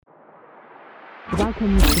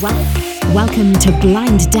Welcome to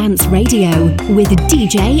Blind Dance Radio with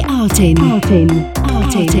DJ Artin.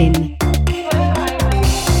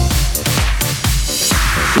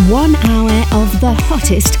 1 hour of the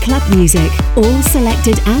hottest club music, all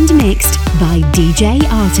selected and mixed by DJ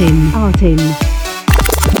Artin.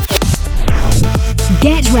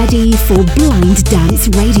 Get ready for Blind Dance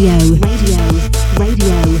Radio.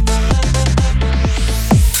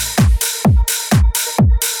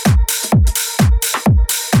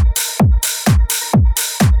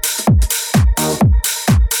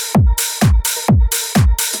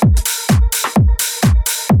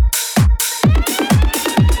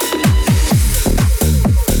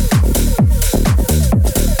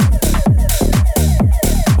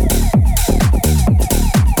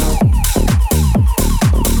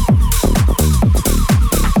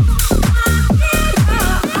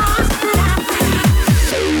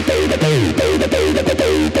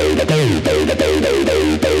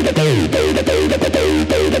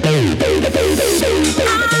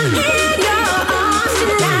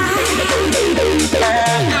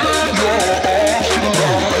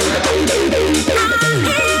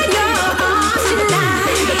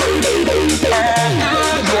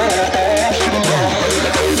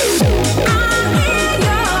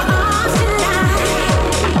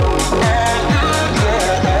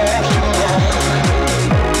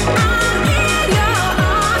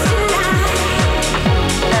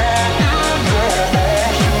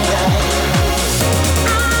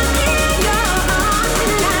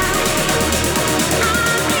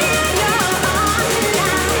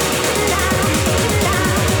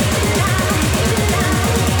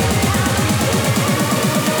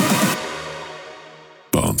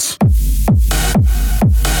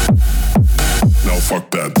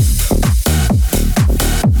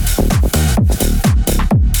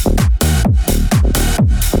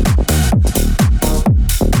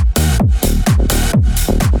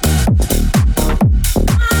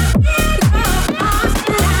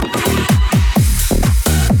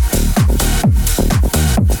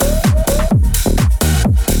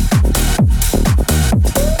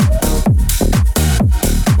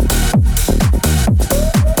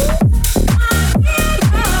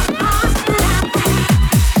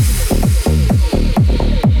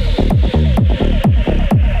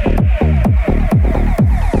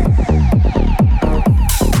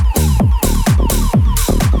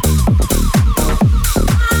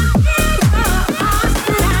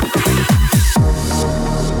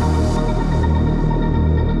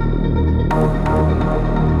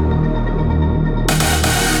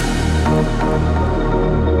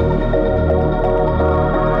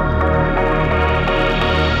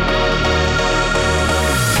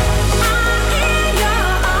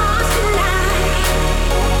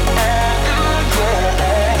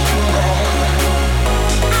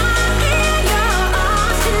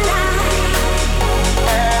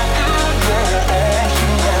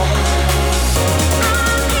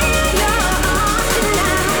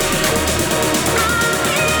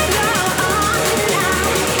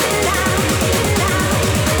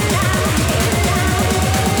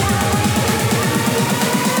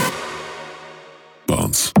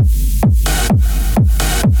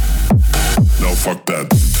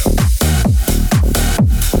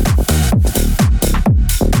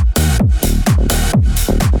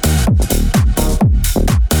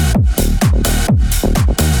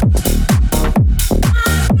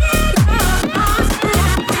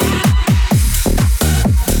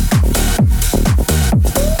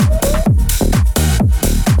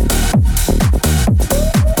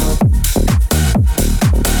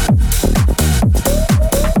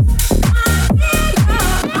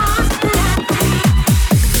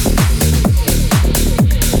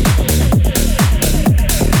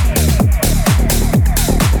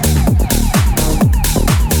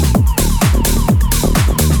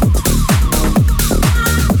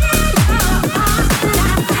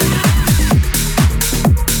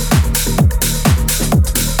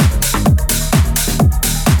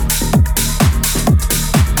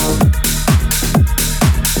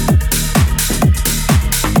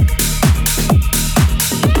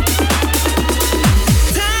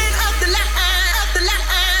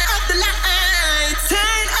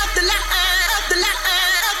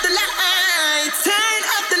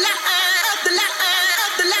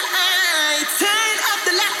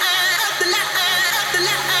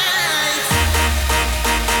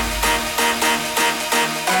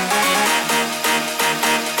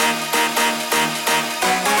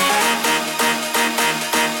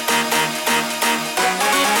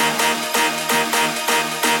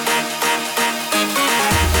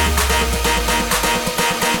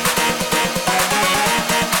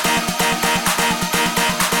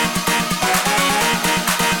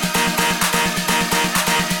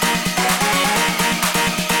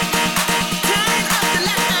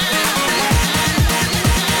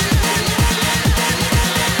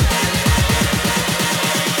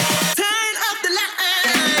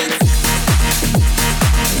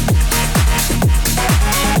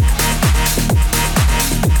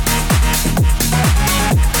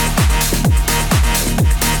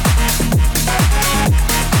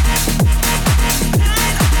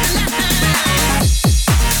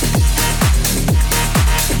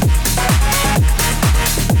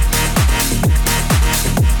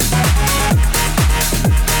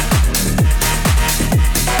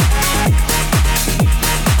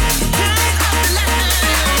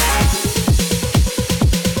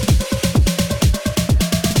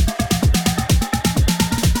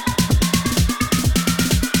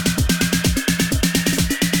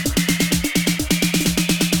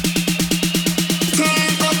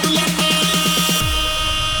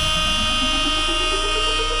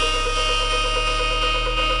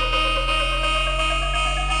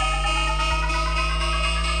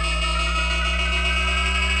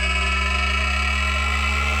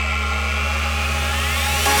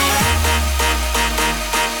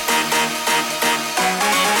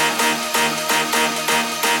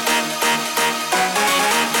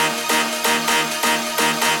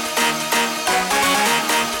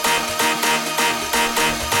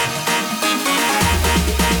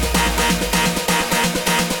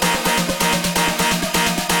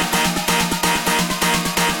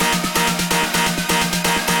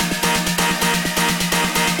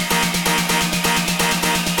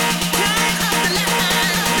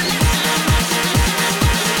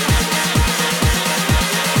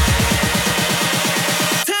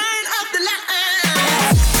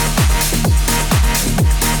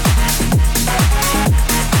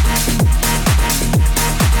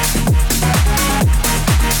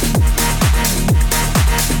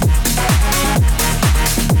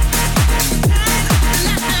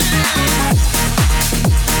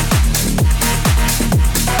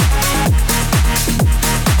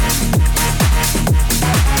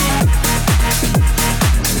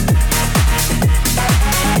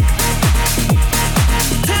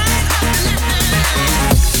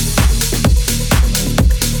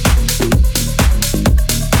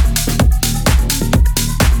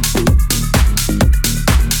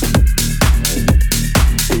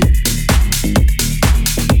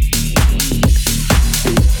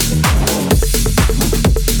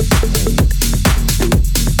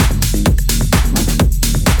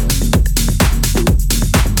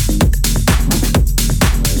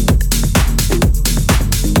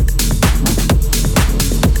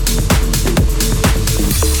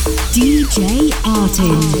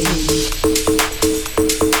 Artin.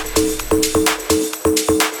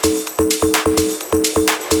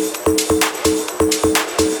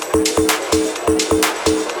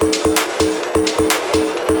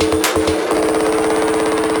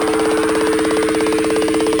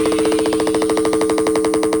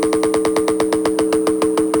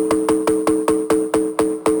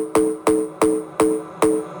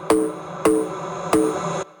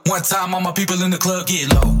 One time all my people in the club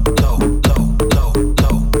get low, low, low, low,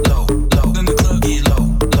 low, low, low. In the club get low,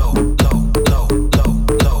 low, low, low, low,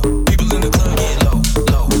 low. People in the club get low,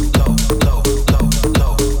 low, low, low, low,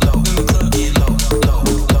 low, low. In the club get low, low,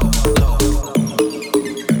 low, low, low,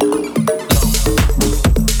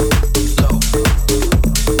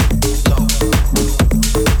 low,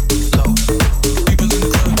 low, low. People in the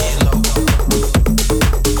club get low, low,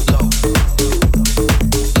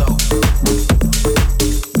 low.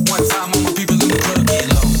 One time all my people in the club get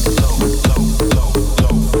low, low, low,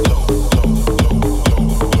 low, low, low,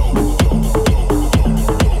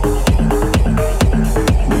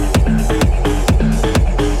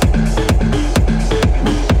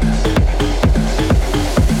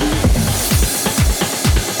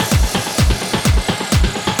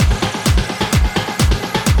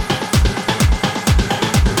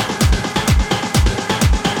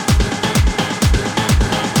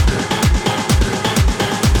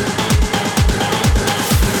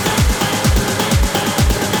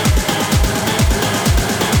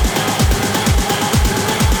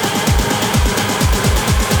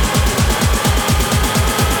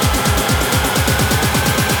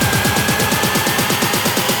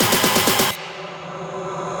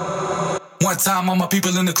 One time all my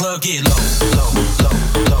people in the club get low, low, low,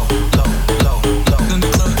 low, low, low, low. In the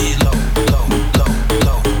club get low, low, low,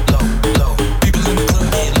 low, low, low. People in the club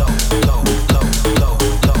get low, low, low, low,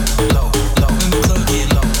 low, low, low. In the club get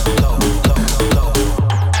low, low, low, low,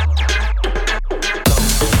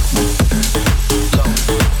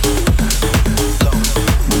 low, low,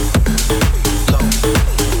 low.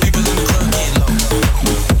 People in the club get low,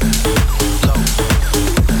 low,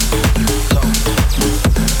 low.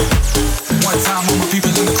 One time all my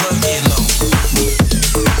people in the club get low.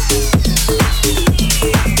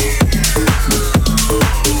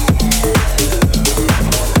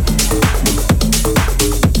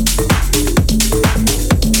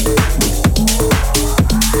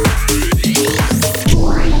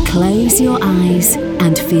 Close your eyes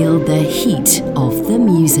and feel the heat of the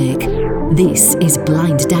music. This is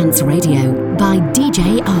Blind Dance Radio by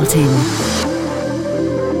DJ Artin.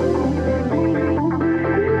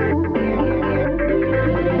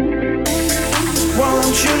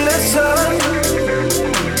 Won't you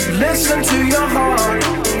listen to your heart.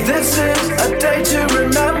 This is a day to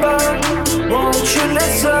remember. Won't you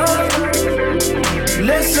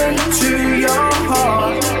listen to your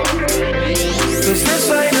heart. 'Cause this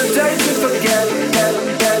ain't a day to forget.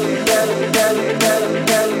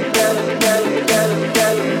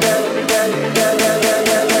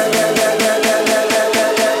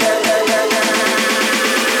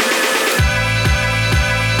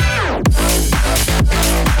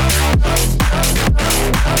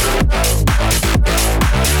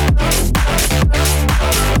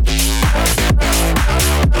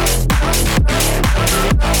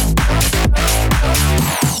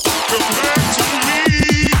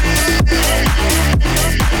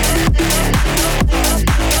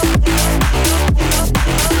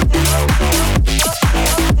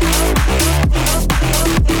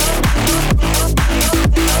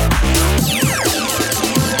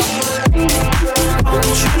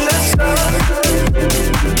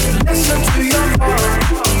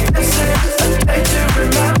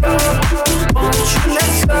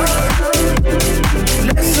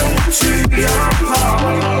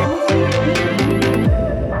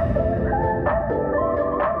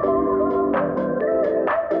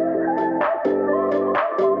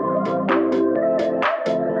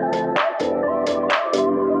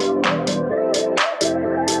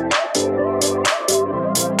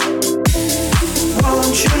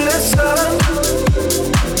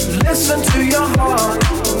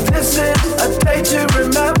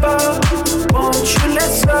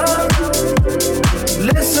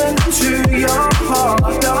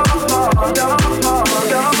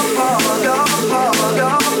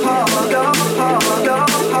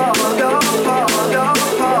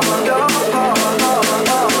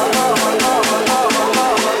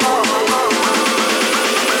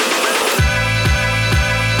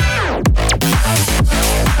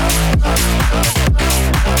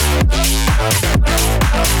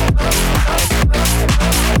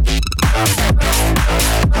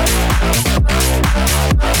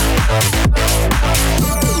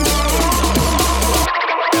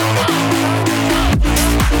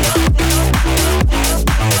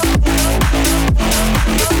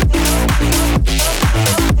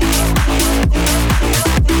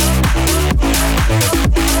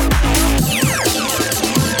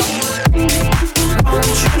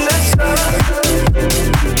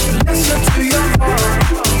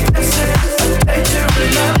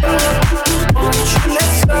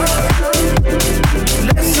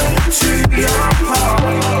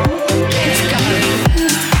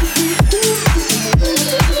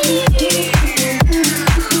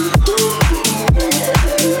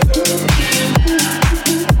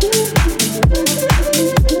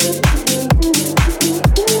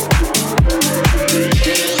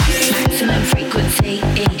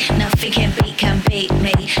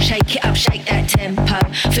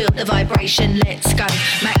 vibration, let's go.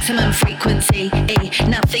 Maximum frequency,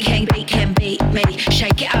 nothing can beat me.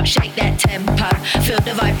 Shake it up, shake that tempo. Feel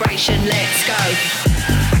the vibration, let's go.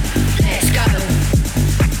 Let's go.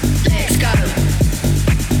 Let's go.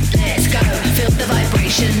 Let's go. Feel the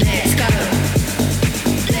vibration, let's go.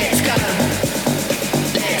 Let's go.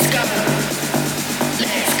 Let's go.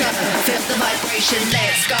 Let's go. Feel the vibration,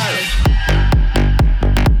 let's go.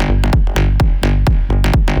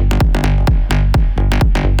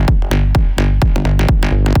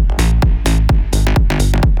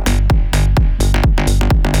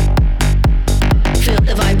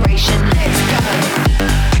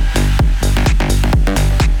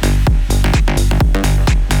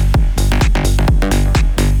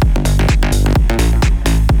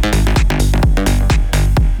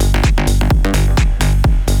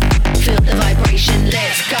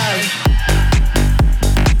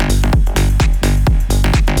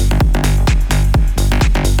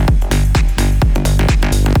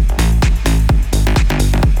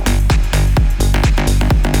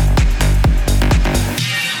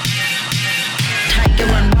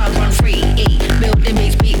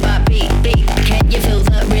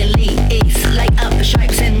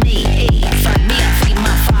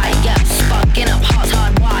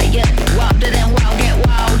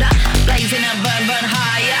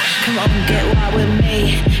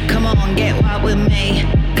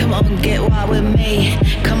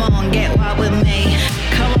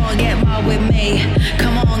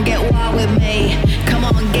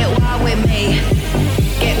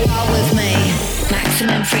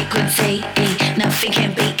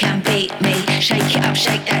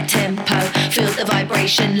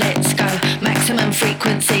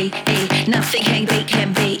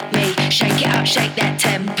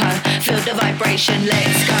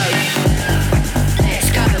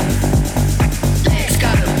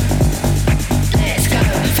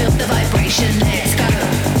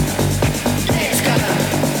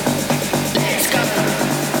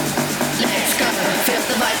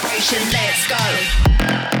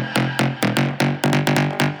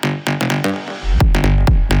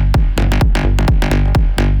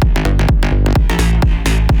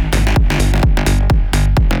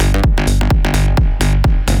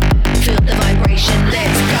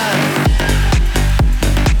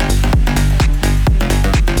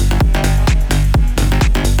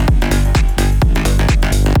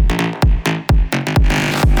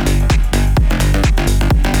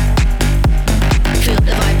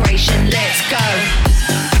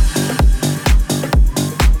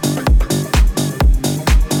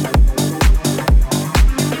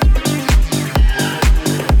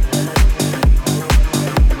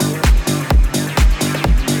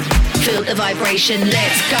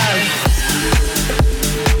 Let's go.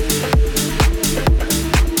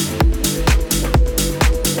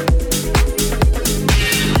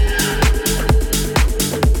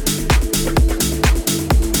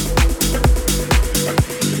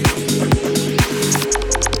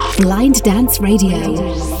 Blind Dance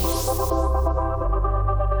Radio.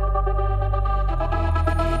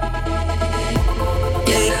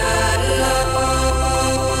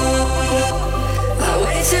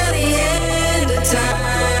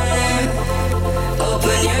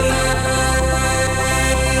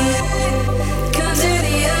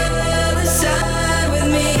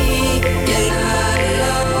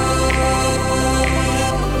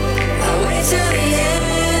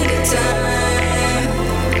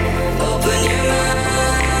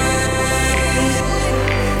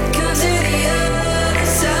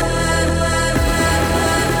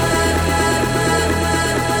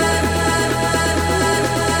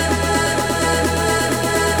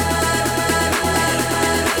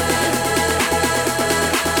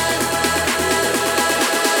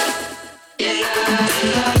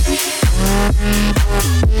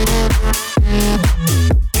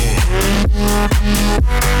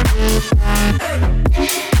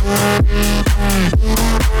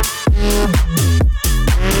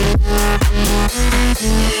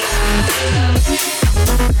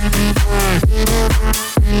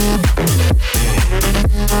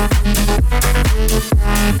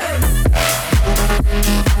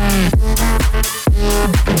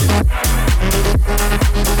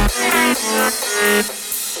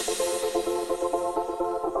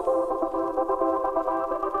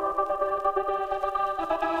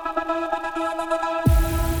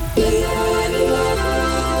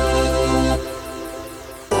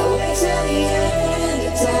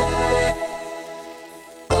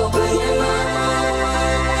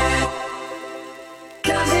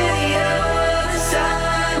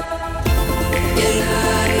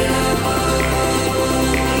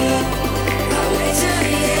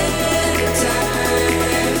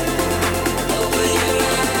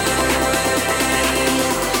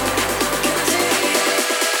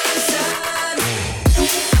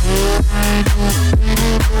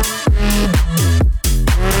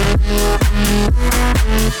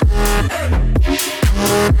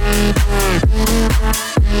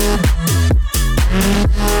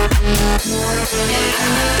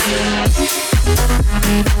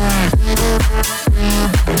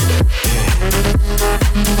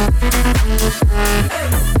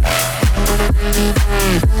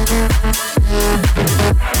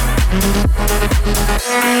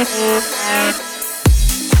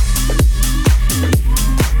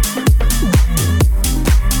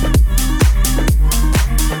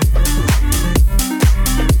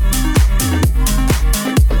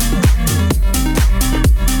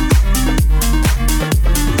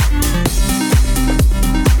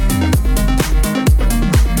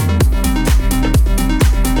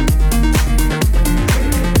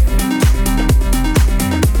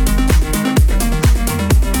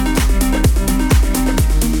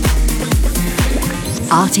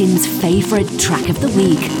 Martin's favourite track of the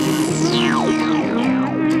week.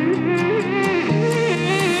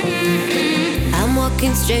 I'm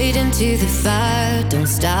walking straight into the fire, don't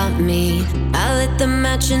stop me. I lit the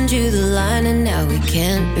match and drew the line, and now we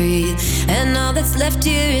can't breathe. And all that's left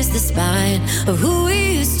here is the spine of who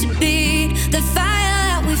we used to be, the fire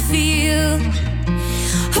that we feel.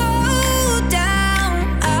 Hold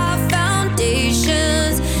down our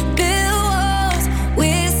foundations, build walls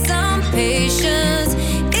with some patience.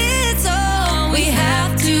 It's all we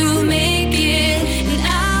have to make it, and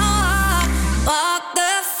I'll walk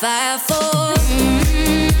the fire for.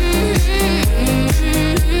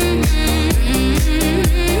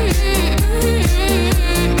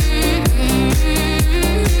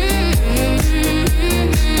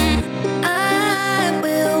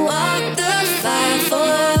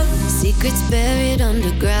 Secrets buried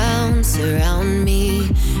underground surround me,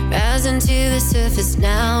 rising to the surface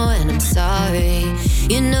now, and I'm sorry.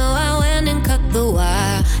 You know I went and cut the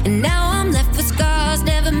wire, and now I'm left with scars.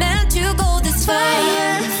 Never meant to go this far.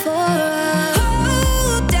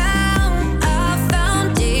 Hold down our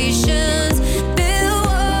foundations, build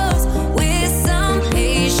walls with some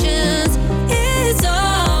patience. It's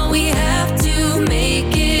all we have to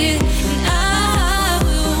make it, and I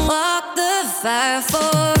will walk the fire for.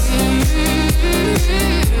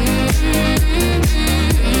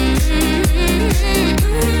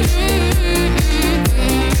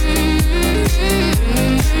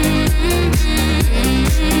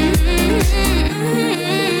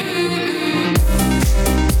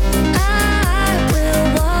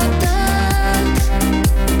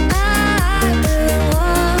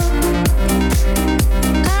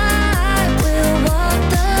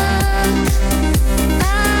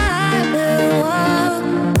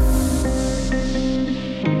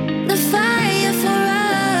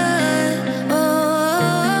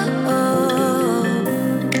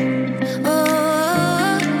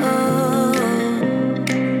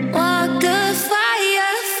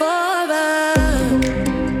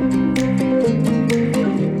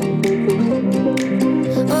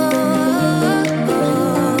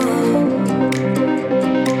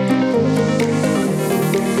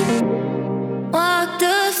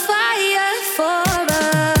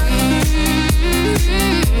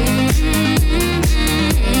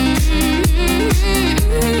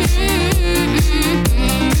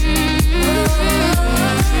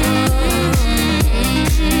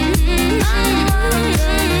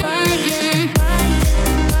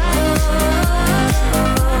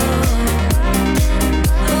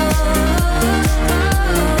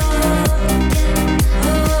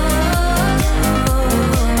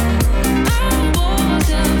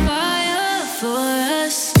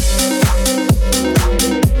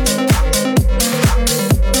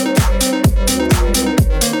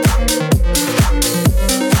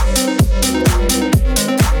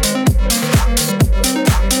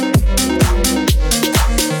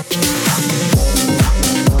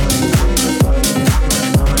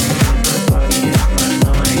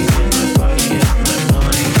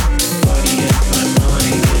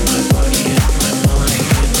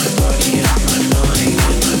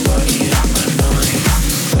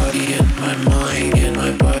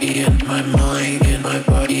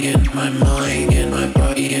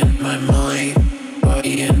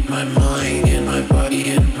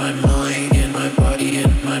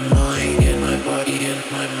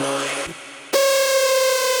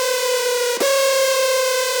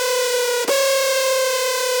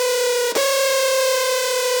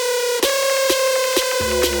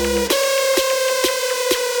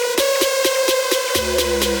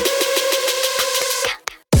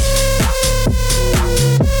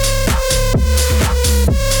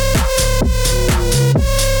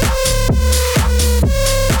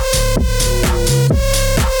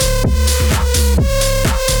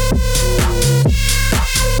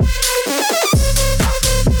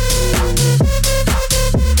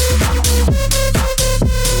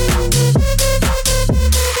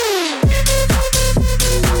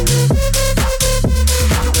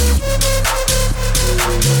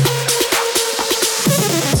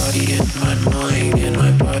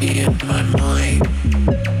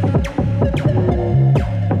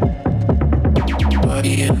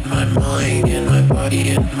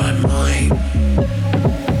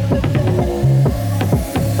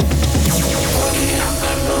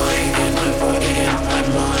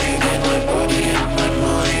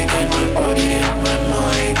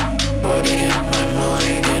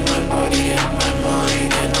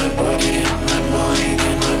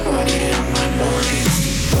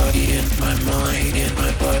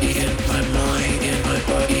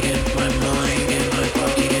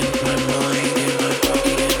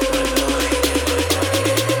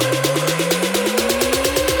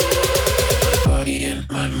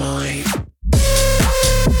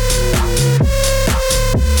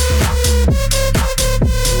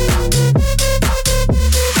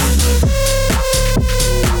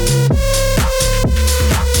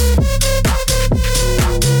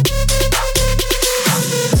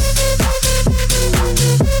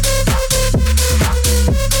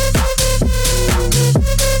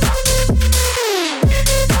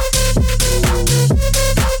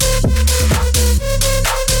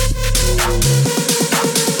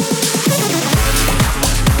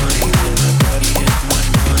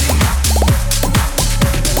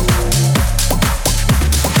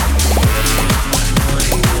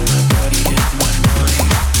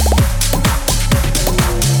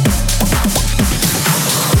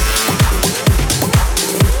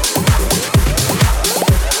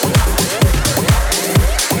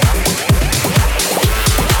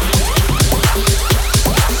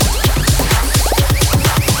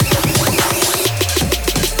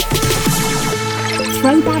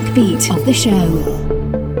 Throwback beat of the show.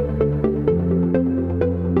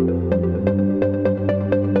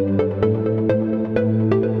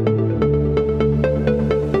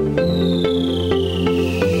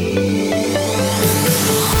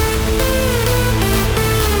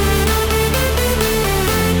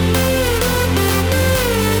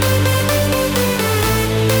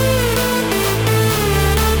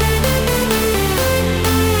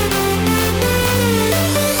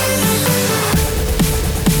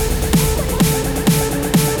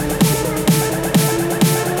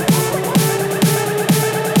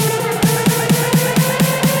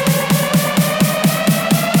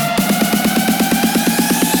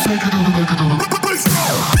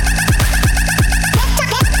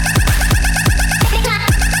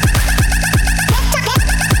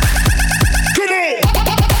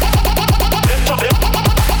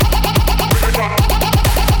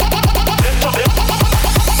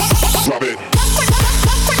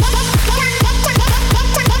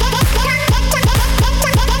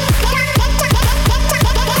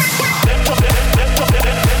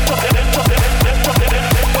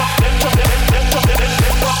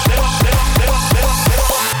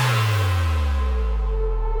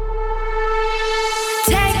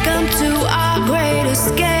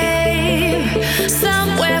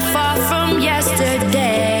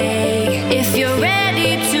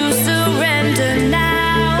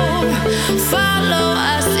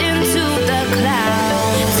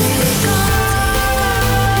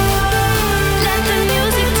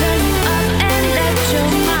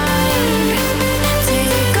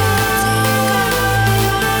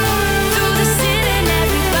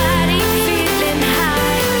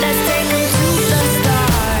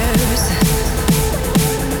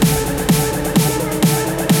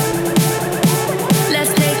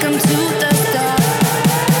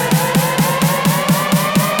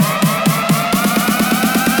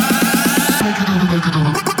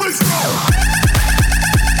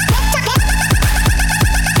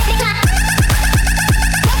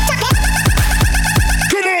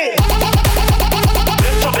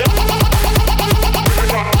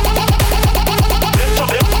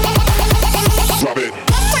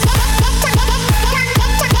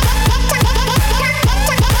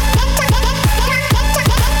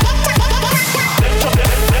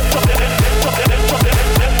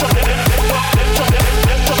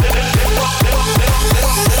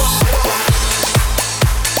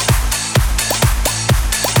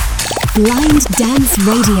 Blind Dance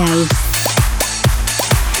Radio.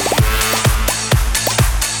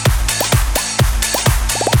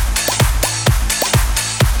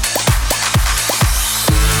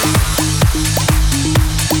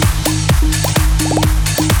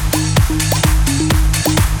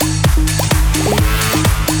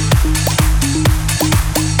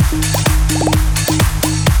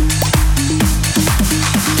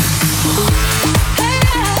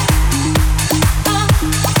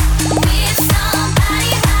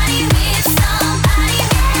 Somebody,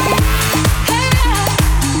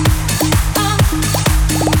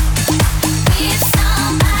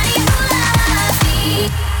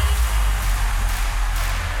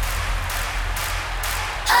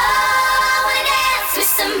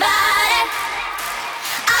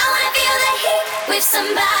 with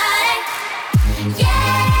somebody. Yeah,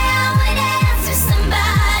 I wanna dance with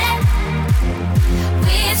somebody.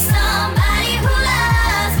 With somebody who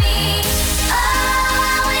loves me. Oh, I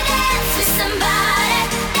wanna dance with somebody.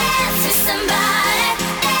 Dance with somebody.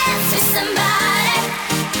 Dance with somebody.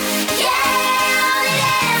 Yeah, I wanna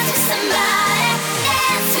dance with somebody.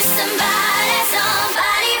 Dance with somebody.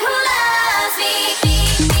 Somebody who loves me.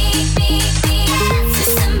 Dance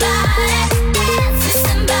with somebody. Dance with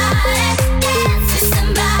somebody. Dance with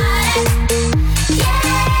somebody. Yeah,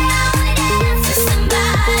 I wanna dance with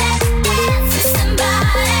somebody. Dance with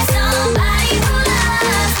somebody. Somebody who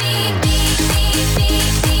loves me. Dance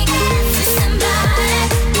with somebody.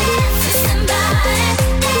 Dance with somebody.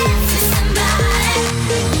 Dance with somebody.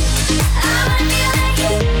 I wanna feel like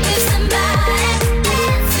you with somebody.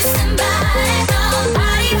 Dance with somebody.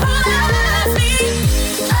 Somebody who loves me.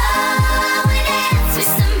 Oh, I wanna dance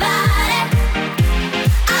with somebody.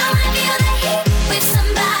 I wanna feel the heat with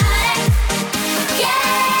somebody.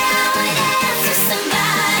 Yeah, I wanna dance with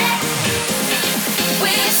somebody.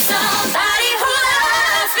 With somebody who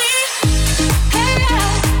loves me. Hey,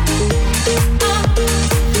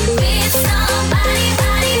 with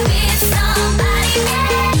somebody, with somebody. Hey,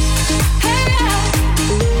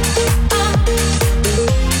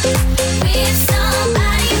 with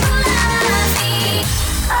somebody who loves me.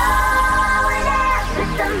 Oh, I wanna dance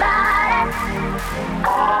with somebody.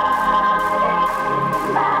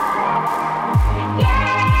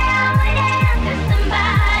 Yeah, I wanna dance with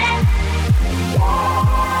somebody. Oh,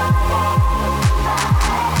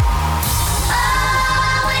 I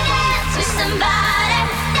wanna dance with somebody.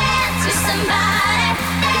 Dance with somebody.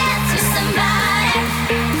 Dance with somebody.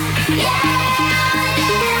 Yeah, I wanna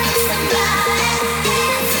dance with somebody.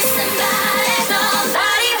 Dance with somebody.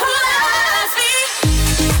 Somebody who loves me.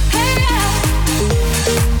 Hey,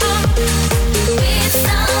 with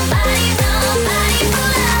somebody, somebody who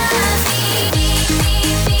loves me.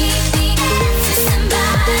 Dance with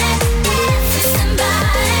somebody. Dance with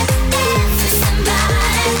somebody. Dance with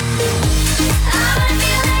somebody. I wanna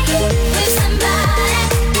feel like you with somebody.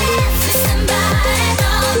 Dance with somebody.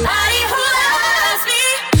 Somebody who loves me.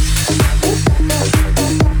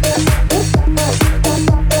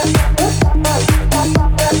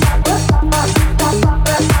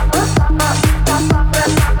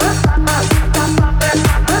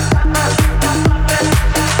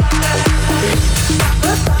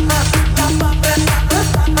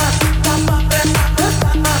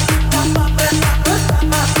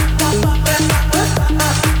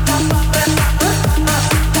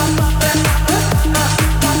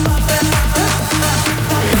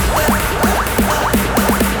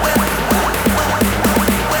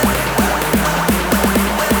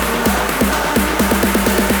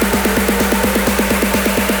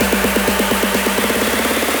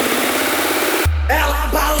 Ela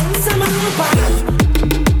balança, mas não para.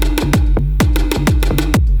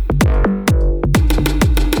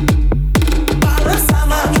 Balança,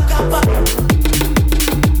 mas nunca para.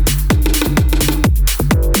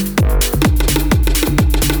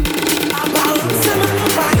 A balança, mas não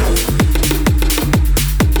para.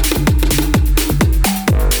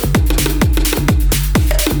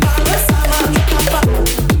 Balança, mas nunca para.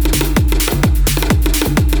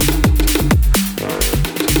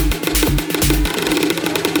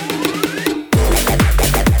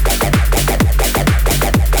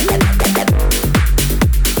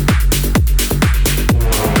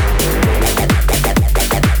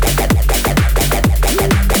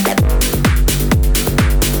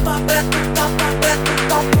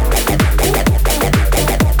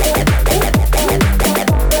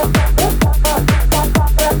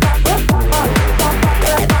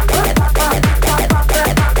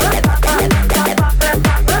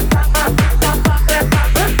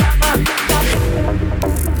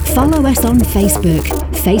 Follow us on Facebook,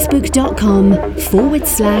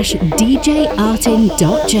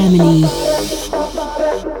 facebook.com/djartin.germany.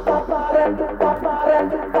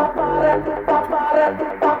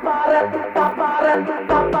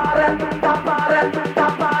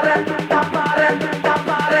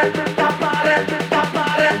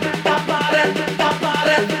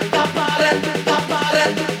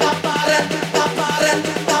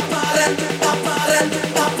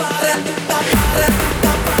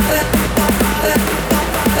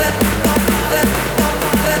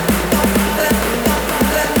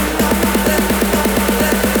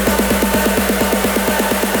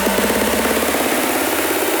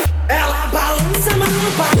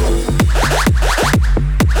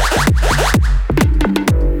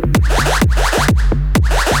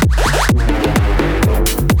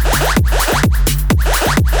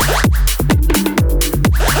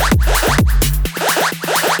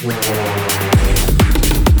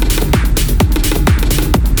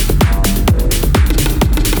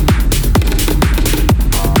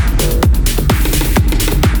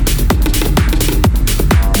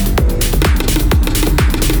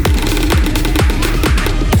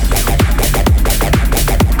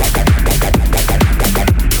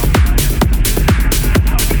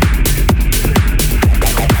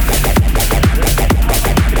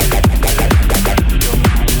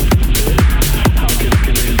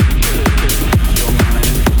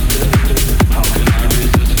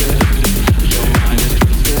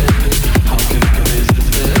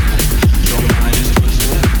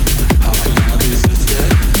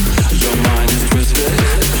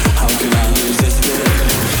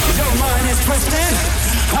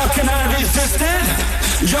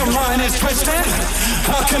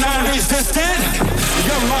 How can I resist it?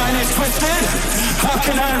 Your mind is twisted. How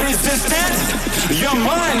can I resist it? Your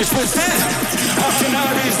mind is twisted. How can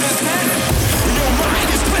I resist it? Your mind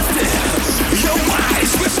is twisted. Your mind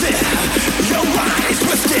is twisted. Your mind is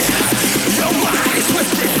twisted. Your mind is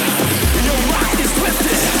twisted. Your mind is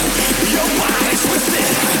twisted. Your mind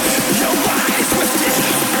is twisted.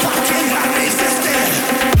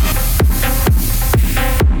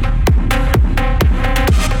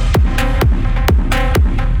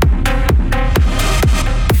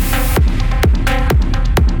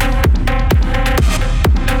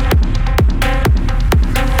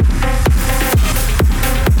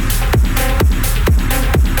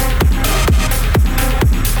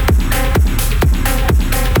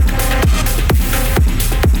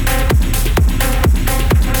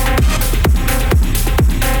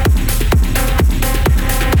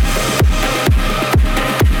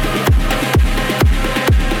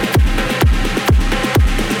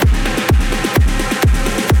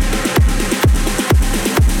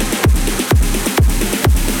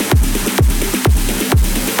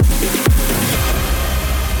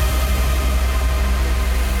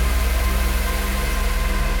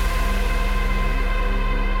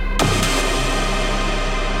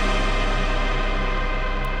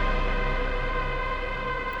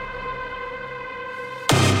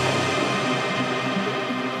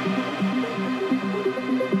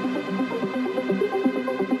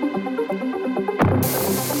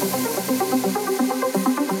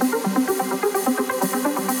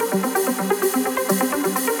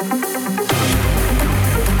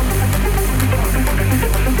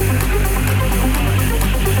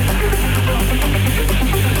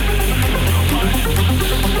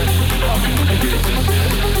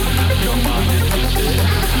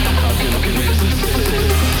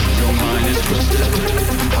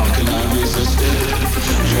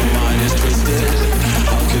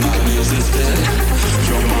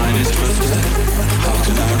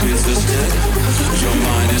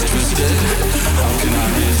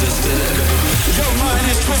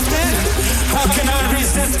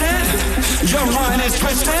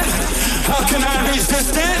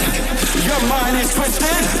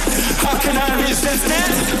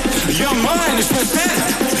 Your mind is twisted.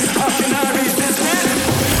 How can I resist it?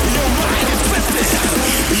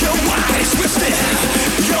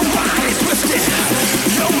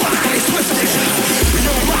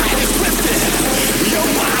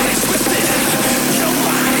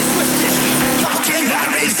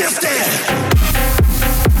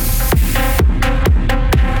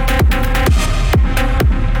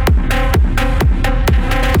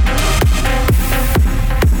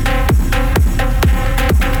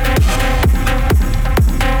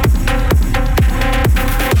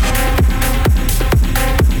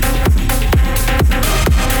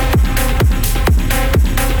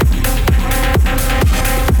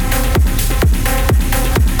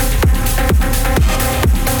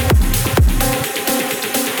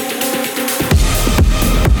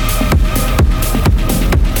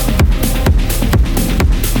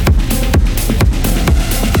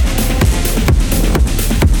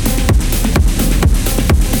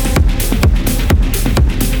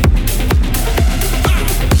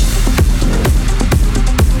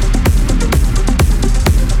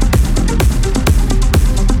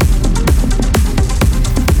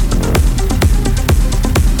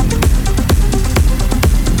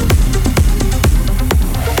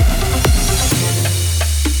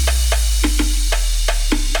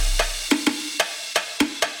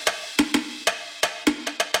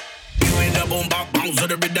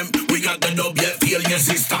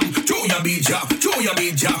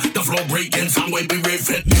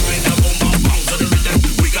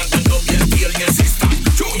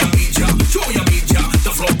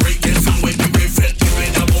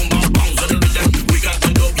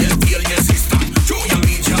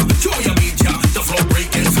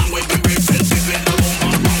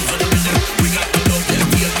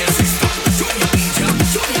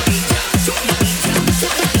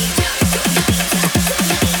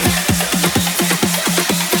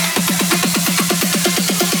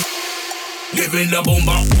 the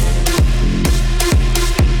Bomba.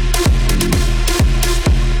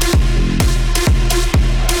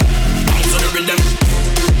 Bounce to the rhythm.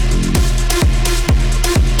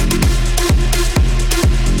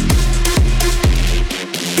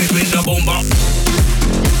 Give me the Bomba.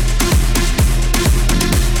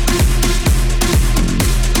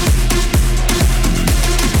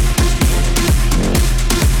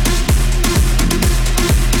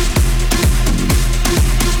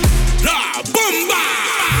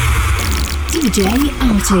 DJ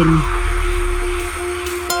Artin.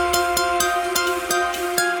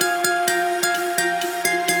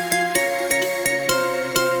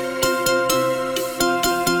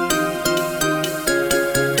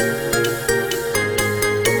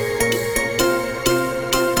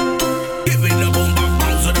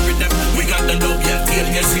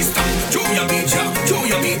 your system. Show your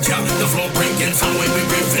beat, the flow breaking sound when we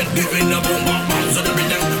break it. Living the bomba, bounce on the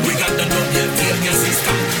rhythm. We got the dub, yeah, feel your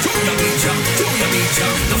system. Show your beat,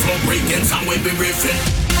 the flow breaking sound when we break it.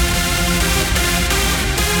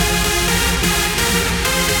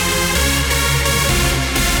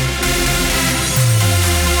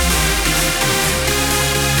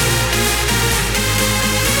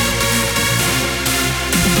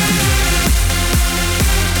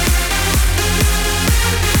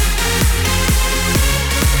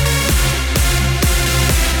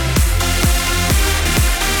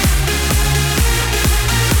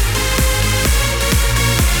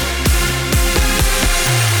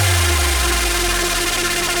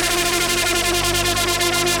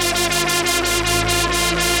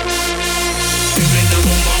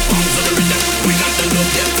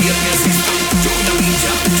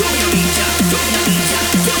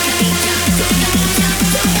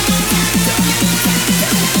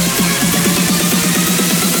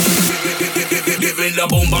 La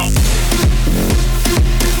bomba.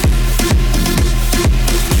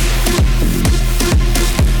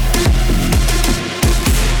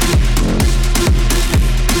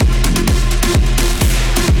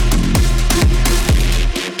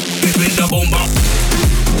 Living the bomba.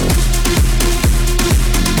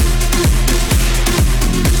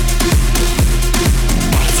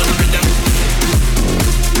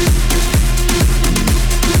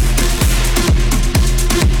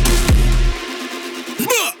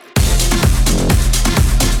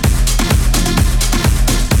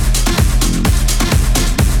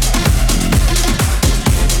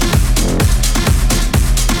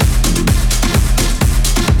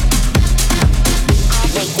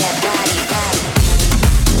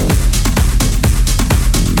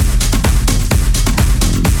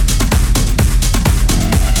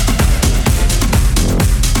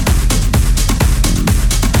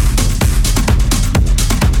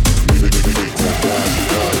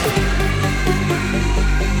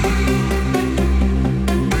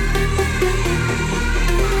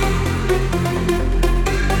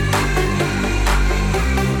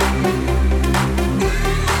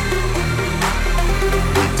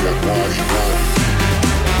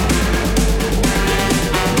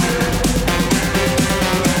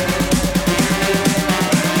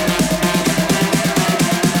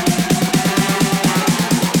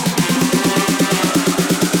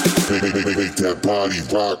 Make that body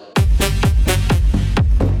rock.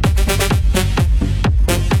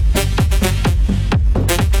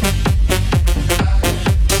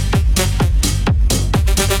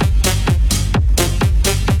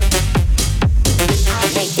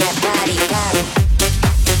 Make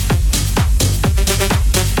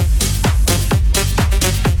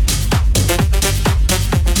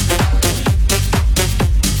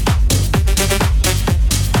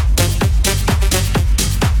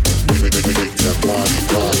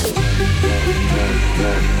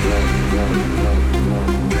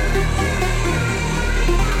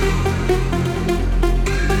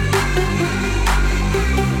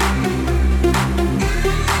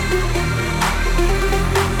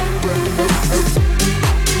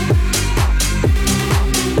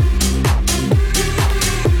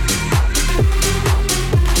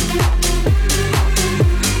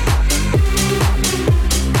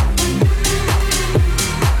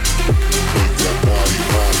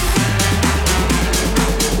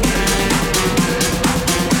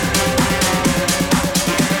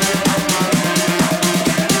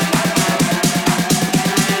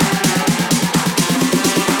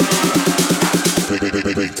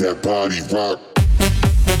body rock.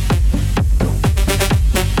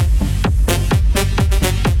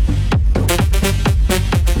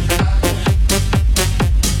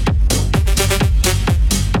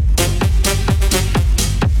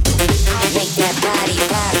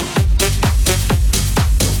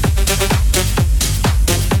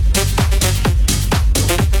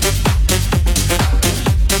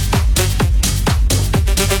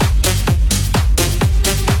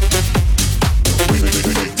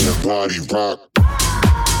 Body rock.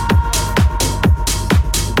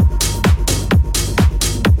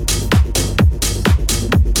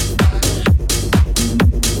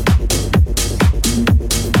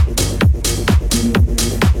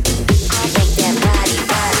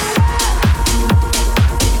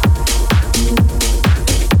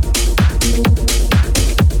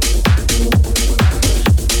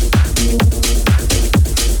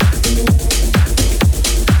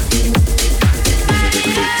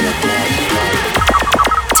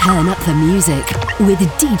 Turn up the music with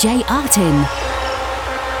DJ Artin.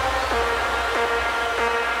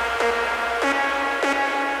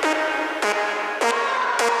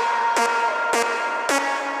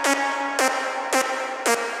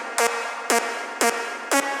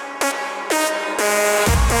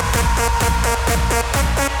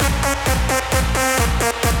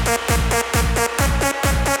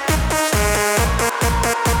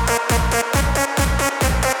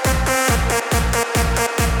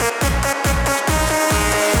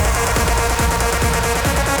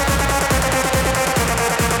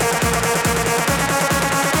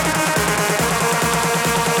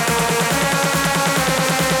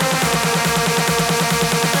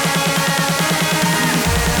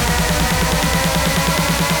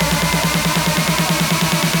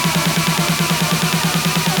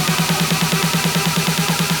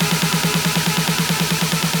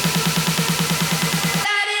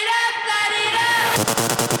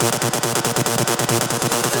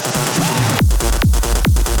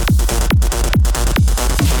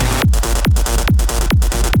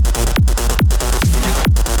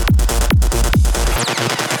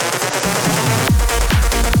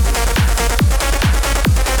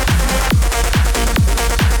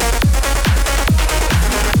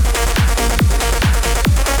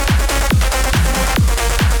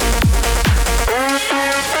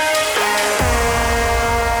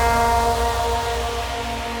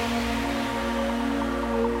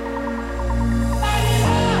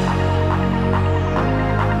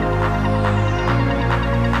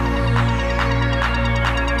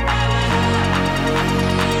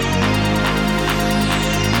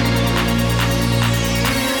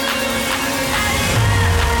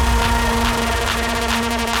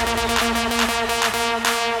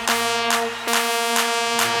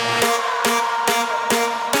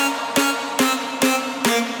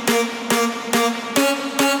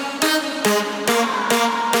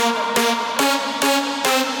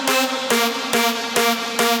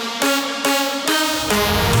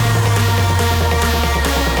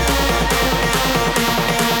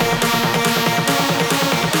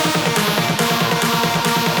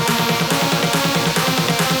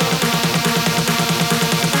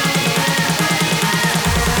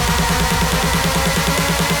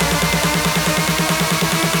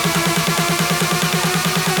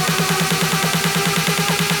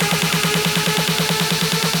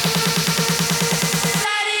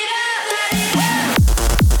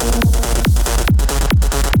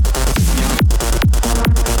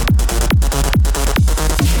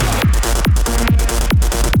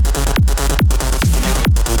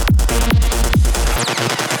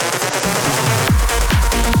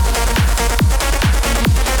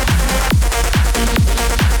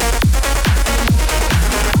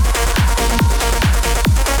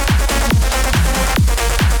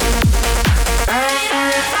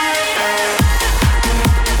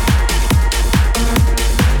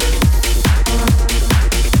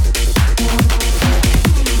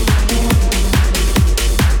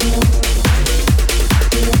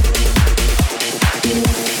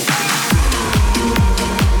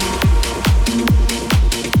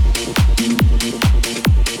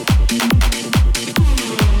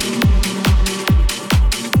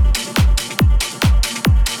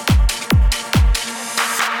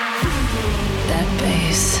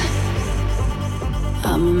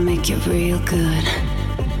 it real good.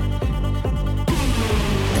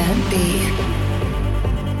 That beat.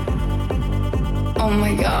 Oh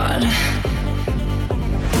my god.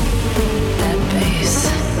 That bass.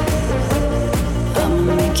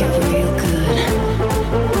 I'ma make it real good.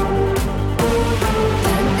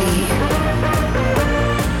 That beat.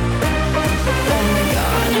 Oh my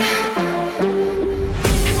god.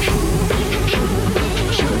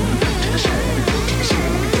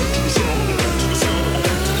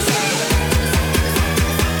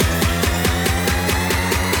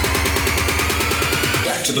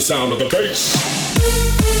 Back to the sound of the bass.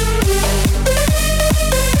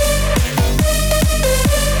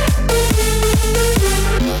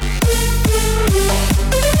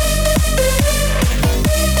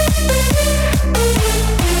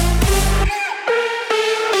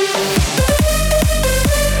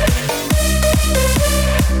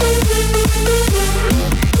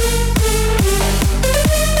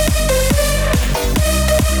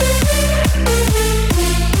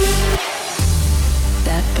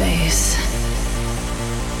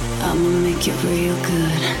 Make it real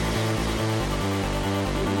good.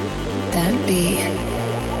 That beat.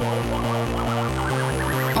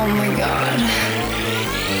 Oh my god.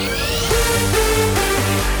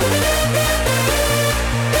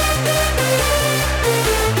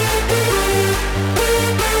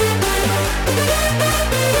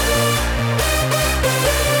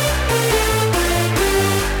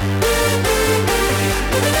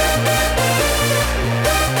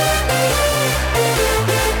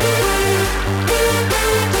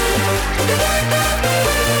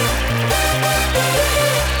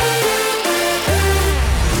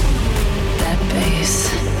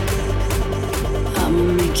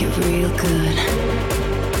 Make it real good.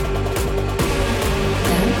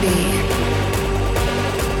 That beat.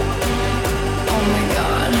 Oh my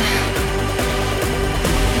god.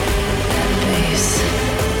 That bass.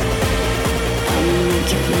 I'ma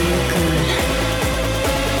make it real good.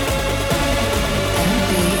 That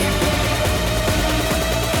beat.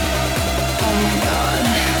 Oh my god.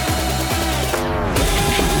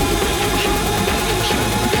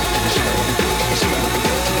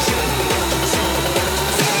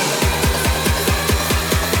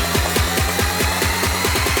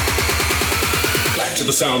 To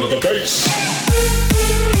the sound of the bass.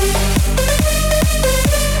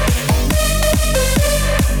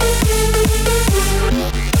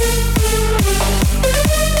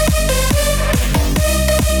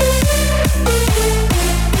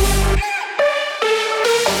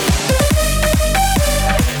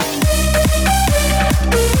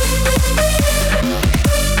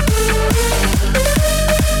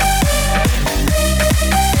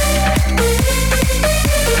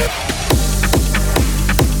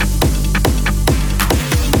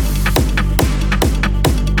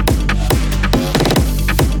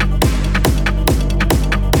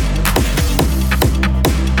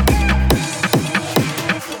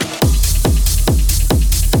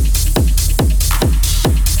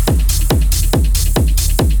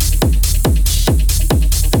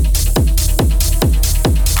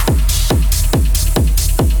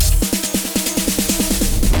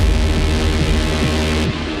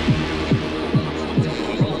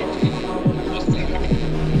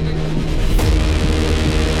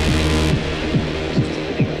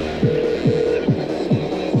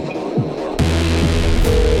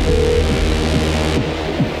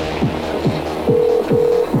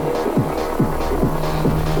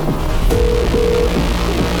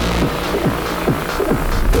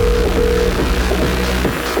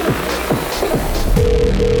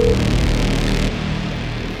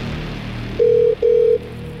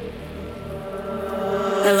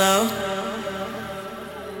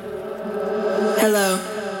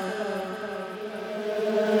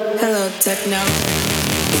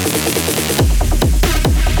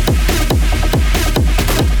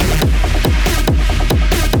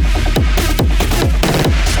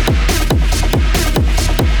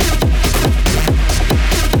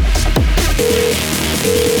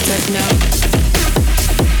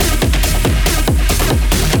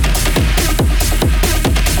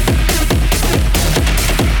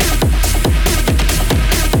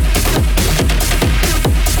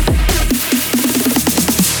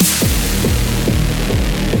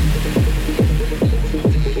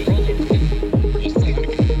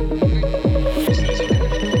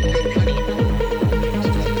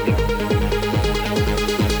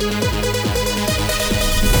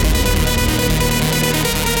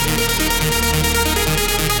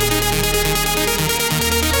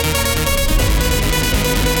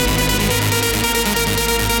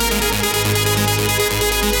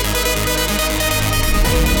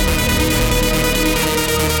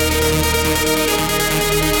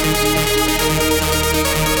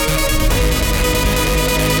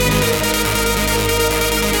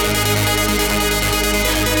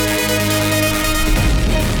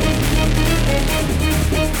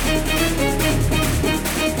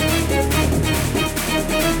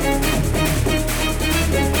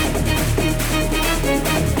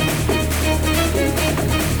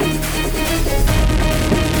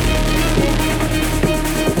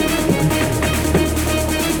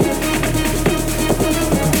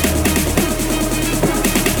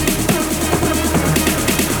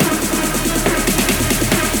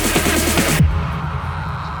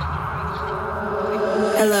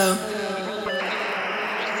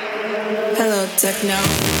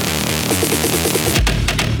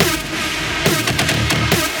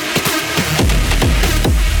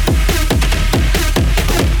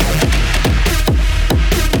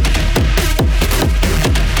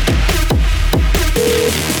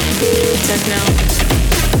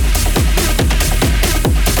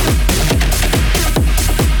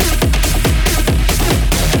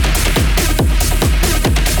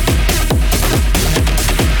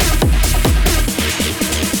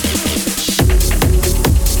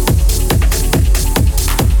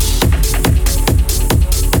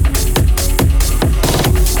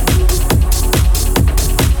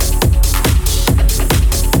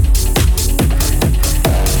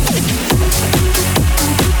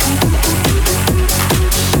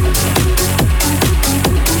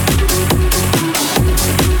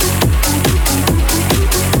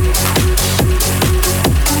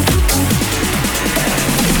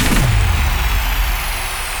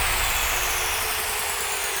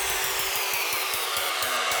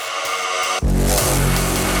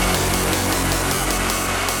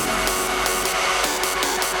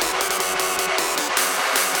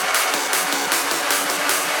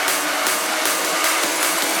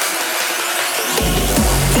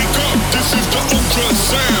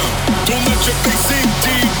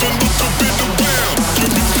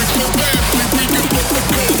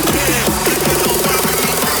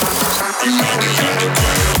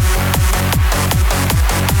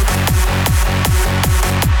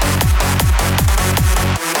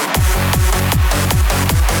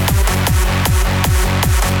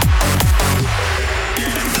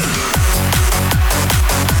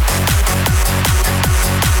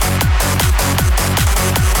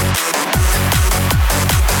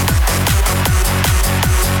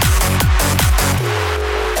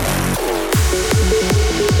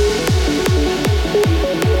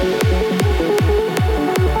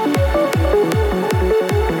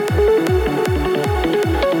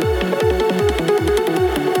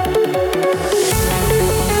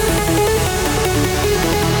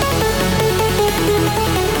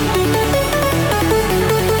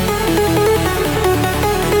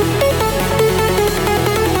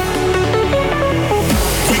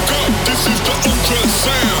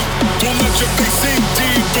 your face